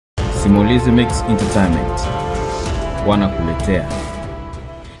Simulizi Mix Entertainment wanakuletea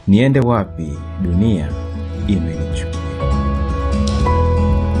Niende Wapi, Dunia, Imenichukia.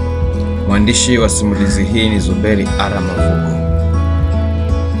 Mwandishi wa simulizi hii ni Zuberi Aramavugo.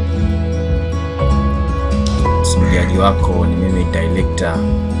 Msimuliaji wako ni mimi director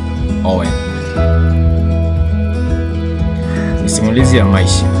Owen. Ni simulizi ya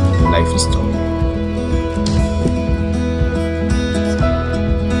maisha, life story.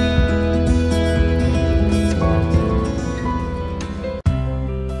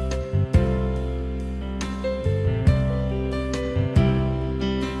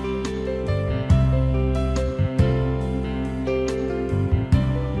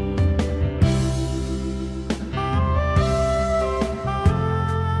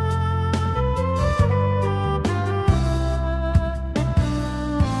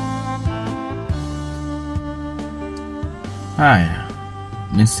 Haya,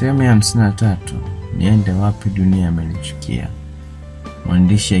 ni sehemu ya 53. Niende Wapi, Dunia, Imenichukia.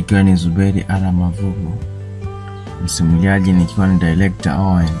 Mwandishi akiwa ni Zuberi Aramavugo. Msimuliaji nikiwa ni director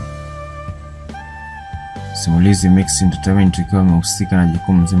Owen. Simulizi Mix Entertainment ikiwa imehusika na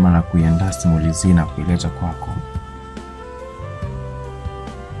jukumu zima la kuiandaa simulizi na kuileta kwako.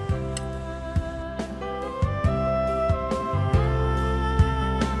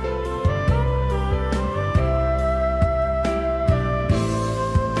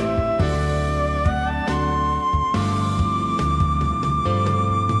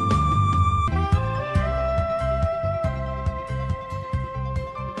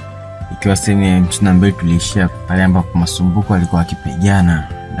 Ikiwa sehemu ya 52 tuliishia pale ambapo Masumbuko alikuwa akipigana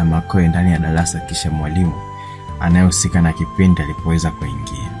na Makoe ndani ya darasa, kisha mwalimu anayehusika na kipindi alipoweza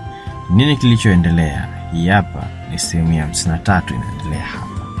kuingia. Nini kilichoendelea? Hii hapa ni sehemu ya 53 inaendelea hapa.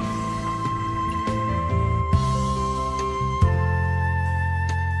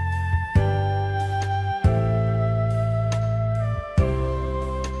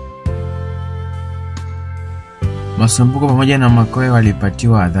 Masumbuko pamoja na Makoe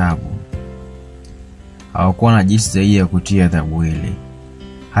walipatiwa adhabu. Hawakuwa na jinsi zaidi ya kutia adhabu ile.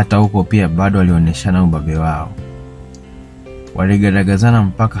 Hata huko pia bado walionyeshana ubabe wao. Waligadagazana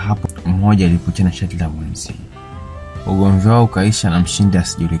mpaka hapo mmoja alipochana shati la mwenzi. Ugomvi wao ukaisha na mshindi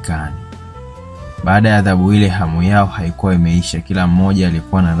asijulikane. Baada ya adhabu ile, hamu yao haikuwa imeisha. Kila mmoja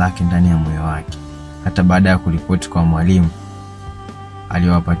alikuwa na lake ndani ya moyo wake. Hata baada ya kuripoti kwa mwalimu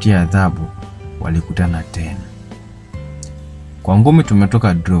aliyowapatia adhabu, walikutana tena. Kwa ngumi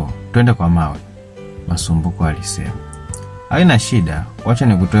tumetoka draw, twende kwa mawe, Masumbuko alisema. Haina shida, wacha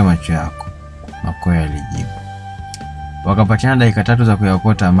nikutoe macho yako, Makoe alijibu. Wakapatiana dakika 3 za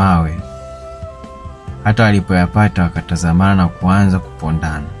kuyakota mawe. Hata walipoyapata wakatazamana na kuanza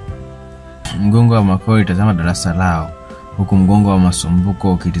kupondana. Mgongo wa Makoe ulitazama darasa lao, huku mgongo wa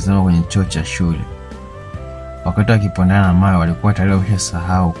Masumbuko ukitazama kwenye choo cha shule. Wakati wakipondana na mawe, walikuwa tayari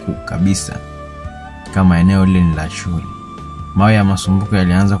wameshasahau kabisa kama eneo lile ni la shule. Mawe ya Masumbuko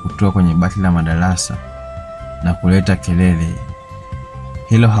yalianza kutua kwenye bati la madarasa na kuleta kelele.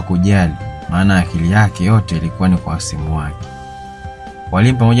 Hilo hakujali, maana akili yake yote ilikuwa ni kwa simu wake.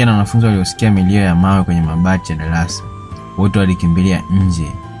 Walimu pamoja na wanafunzi waliosikia milio ya mawe kwenye mabati ya darasa, wote walikimbilia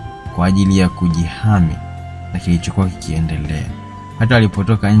nje kwa ajili ya kujihami na kilichokuwa kikiendelea. Hata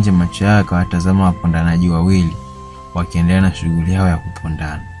walipotoka nje, macho yao yakawatazama wapondanaji wawili wakiendelea na shughuli yao ya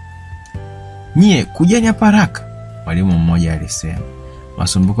kupondana. "Nyie, kujeni hapa haraka," mwalimu mmoja alisema.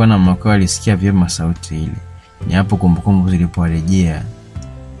 Masumbuko na Makoe walisikia vyema sauti ile. Ni hapo kumbukumbu ziliporejea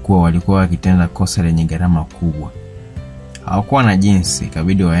kuwa walikuwa wakitenda kosa lenye gharama kubwa. Hawakuwa na jinsi,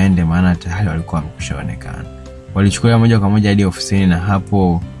 ikabidi waende, maana tayari walikuwa wamekwishaonekana. Walichukuliwa moja kwa moja hadi ofisini, na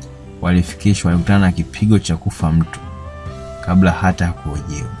hapo walifikishwa walikutana na kipigo cha kufa mtu kabla hata ya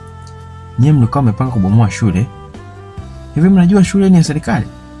kuhojiwa. "Nyie mlikuwa mmepanga kubomoa shule? Hivi mnajua shule ni ya serikali?"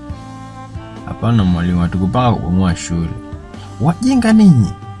 "Hapana mwalimu, hatukupanga kubomoa shule." "Wajinga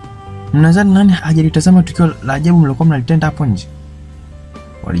ninyi. Mnadhani nani hajalitazama tukio la ajabu mlikuwa mnalitenda hapo nje?"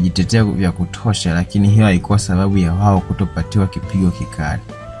 Walijitetea vya kutosha, lakini hiyo haikuwa sababu ya wao kutopatiwa kipigo kikali.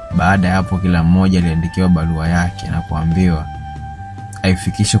 Baada ya hapo, kila mmoja aliandikiwa barua yake na kuambiwa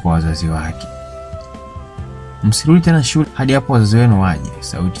aifikishe kwa wazazi wake. "Msirudi tena shule hadi hapo wazazi wenu waje."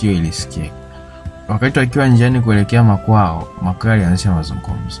 Sauti hiyo ilisikika. Wakati wakiwa njiani kuelekea makwao, Makoe alianzisha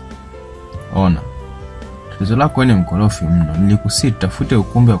mazungumzo. "Ona, tatizo lako ni mkorofi mno. Nilikusii tafute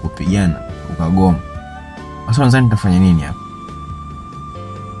ukumbi wa kupigana, ukagoma. Sasa unadhani nitafanya nini hapa?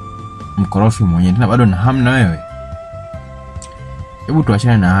 Mkorofi mwenyewe tena bado na hamu na wewe. Hebu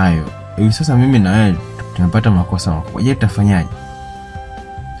tuachane na hayo. Hivi sasa mimi na wewe tumepata makosa makubwa. Je, tutafanyaje?"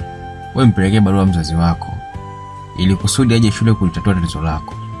 "Wewe mpelekee barua mzazi wako ili kusudi aje shule kulitatua tatizo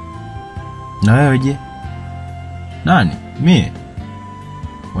lako." Na wewe je? Nani? Mie?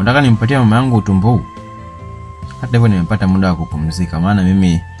 Unataka nimpatie mama yangu utumbo huu? Hata hivyo nimepata muda wa kupumzika, maana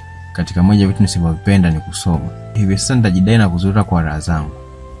mimi katika moja vitu nisivyopenda ni kusoma. Hivi sasa nitajidai na kuzurura kwa raha zangu.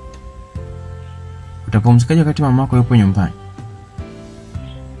 Utapumzikaje wakati mamako yupo nyumbani?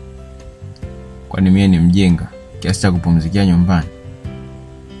 Kwani mie ni mjinga kiasi cha kupumzikia nyumbani?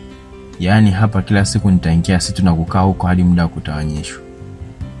 Yaani hapa kila siku nitaingia situ na kukaa huko hadi muda wa kutawanyishwa.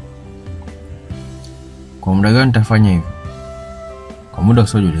 Kwa muda gani nitafanya hivyo? Kwa muda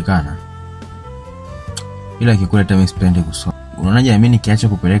usiojulikana. Ila kikuleta mimi sipendi kusoma. Unaonaje mimi nikiacha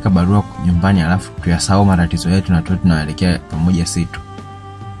kupeleka barua nyumbani alafu tuyasahau matatizo yetu na tunaelekea pamoja situ?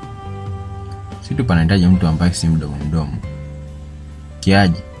 Situ panahitaji mtu ambaye si mdomo.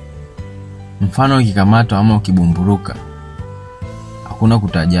 Kiaji. Mfano ukikamatwa ama ukibumburuka, hakuna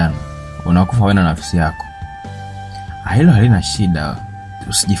kutajana. Unakufa wewe na nafsi yako. Hilo halina shida.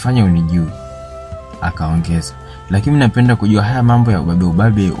 Usijifanye unijui. Akaongeza. Lakini napenda kujua haya mambo ya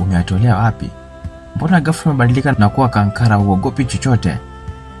ubabe umeyatolea wapi? Mbona ghafla umebadilika na kuwa kankara, huogopi chochote?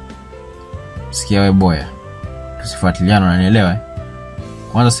 Sikia wewe boya. Tusifuatiliane, unanielewa?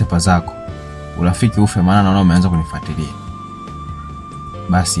 Kwanza sifa zako. Urafiki ufe, maana naona umeanza kunifuatilia.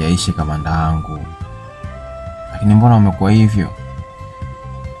 Basi yaishi kamanda wangu. Lakini mbona umekuwa hivyo?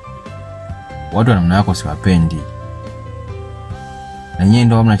 Watu wa namna yako siwapendi. Na nyinyi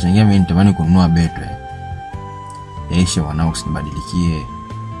ndio mnachangia mimi nitamani kununua betwe. Yaishi wanao, usinibadilikie.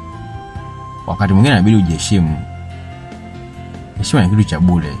 Wakati mwingine inabidi ujiheshimu. Heshima ni kitu cha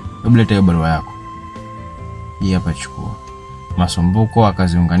bure. Hebu leta hiyo barua yako. Hii hapa, chukua. Masumbuko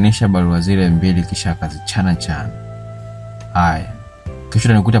akaziunganisha barua zile mbili kisha akazichana. Haya.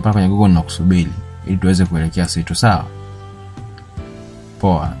 Kesho nikuta pale kwenye Google na kusubiri ili tuweze kuelekea situ, sawa?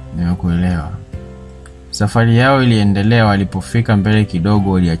 Poa, nimekuelewa. Safari yao iliendelea. Walipofika mbele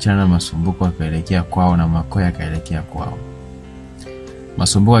kidogo waliachana na Masumbuko akaelekea kwao na Makoya akaelekea kwao.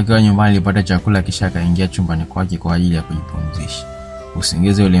 Masumbuko akiwa nyumbani alipata chakula kisha akaingia chumbani kwake kwa ajili ya kujipumzisha.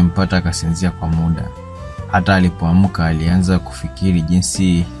 Usingizi ulimpata akasinzia kwa muda. Hata alipoamka alianza kufikiri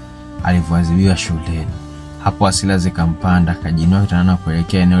jinsi alivyoadhibiwa shuleni. Hapo hasira zikampanda, akajinua kitandani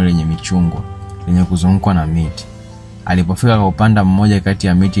kuelekea eneo lenye michungwa lenye kuzungukwa na miti. Alipofika kwa upanda mmoja kati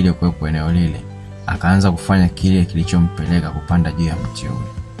ya miti iliyokuwepo eneo lile, akaanza kufanya kile kilichompeleka kupanda juu ya mti ule.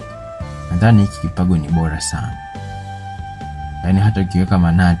 Nadhani hiki kipago ni bora sana. Yaani hata ukiweka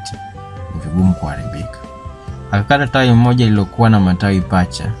manati ni vigumu kuharibika. Akakata tawi moja lililokuwa na matawi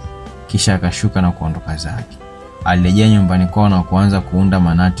pacha, kisha akashuka na kuondoka zake. Alirejea nyumbani kwao na kuanza kuunda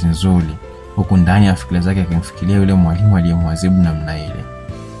manati nzuri, huku ndani ya fikra zake akimfikiria yule mwalimu aliyemwadhibu namna ile.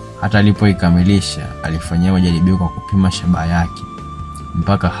 Hata alipoikamilisha alifanyia majaribio kwa kupima shabaha yake.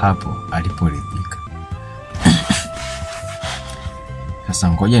 Mpaka hapo aliporidhika. Sasa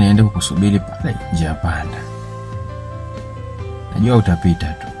ngoja niende kukusubiri pale njia panda. Najua utapita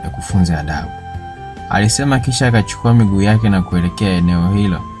tu, nikufunze adabu, alisema kisha akachukua miguu yake na kuelekea eneo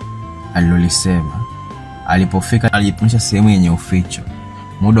hilo alilolisema. Alipofika alijipunisha sehemu yenye uficho.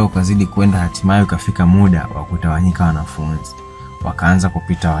 Muda ukazidi kwenda, hatimaye ukafika muda wa kutawanyika wanafunzi. Wakaanza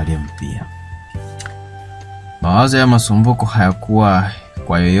kupita walimu pia. Mawazo ya Masumbuko hayakuwa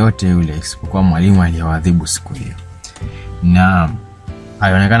kwa yoyote yule isipokuwa mwalimu aliyewadhibu siku hiyo. Na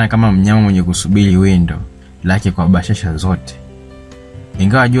alionekana kama mnyama mwenye kusubiri windo lake kwa bashasha zote.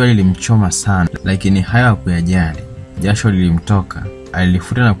 Ingawa jua lilimchoma sana, lakini hayo hakuyajali. Jasho lilimtoka,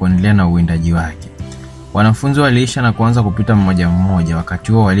 alilifuta na kuendelea na uwindaji wake. Wanafunzi waliisha na kuanza kupita mmoja mmoja.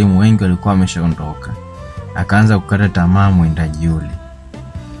 Wakati huo walimu wengi walikuwa wameshaondoka. Akaanza kukata tamaa mwindaji yule.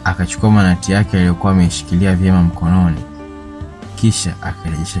 Akachukua manati yake aliyokuwa ameshikilia vyema mkononi, kisha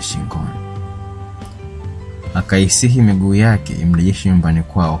akarejesha shingoni. Akaisihi miguu yake imrejeshe nyumbani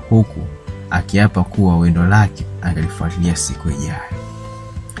kwao, huku akiapa kuwa wendo lake angalifuatilia siku ijayo.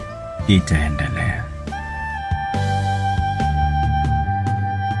 Itaendelea.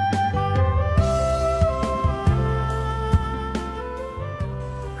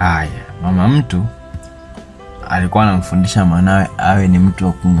 Haya, mama mtu alikuwa anamfundisha mwanawe awe ni mtu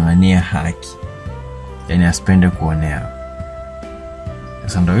wa kung'ang'ania haki. Yaani asipende kuonewa.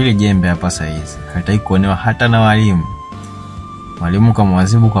 Sasa ndio ile jembe hapa saizi. Hataki kuonewa hata na walimu. Mwalimu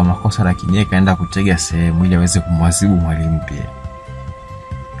kamwadhibu kwa makosa, lakini yeye kaenda kutega sehemu ili aweze kumwadhibu mwalimu pia.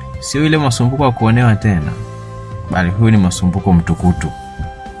 Sio ile Masumbuko wa kuonewa tena, bali huyu ni Masumbuko mtukutu.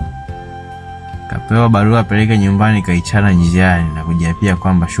 Kapewa barua apeleke nyumbani, kaichana njiani na kujiapia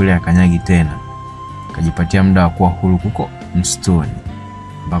kwamba shule akanyagi tena. Kajipatia muda wa kuwa huru huko msituni,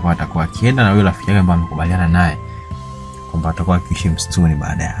 ambako atakuwa akienda na yule rafiki yake ambaye amekubaliana naye kwamba atakuwa akiishi msituni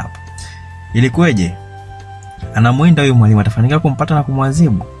baada ya hapo. Ilikuwaje? Anamwinda huyu mwalimu, atafanikiwa kumpata na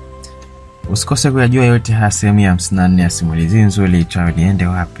kumwadhibu? Usikose kuyajua yote haya sehemu ya 54 ya simulizi nzuri iitwayo Niende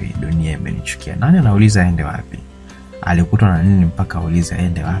Wapi, Dunia Imenichukia. Nani anauliza aende wapi? Alikutwa na nini mpaka auliza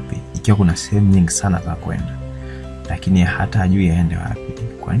aende wapi? Ikiwa kuna sehemu nyingi sana za kwenda, lakini hata hajui aende wapi.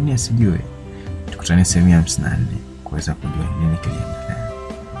 Kwa nini asijue? Tukutane sehemu ya 54 kuweza kujua nini kiliendelea.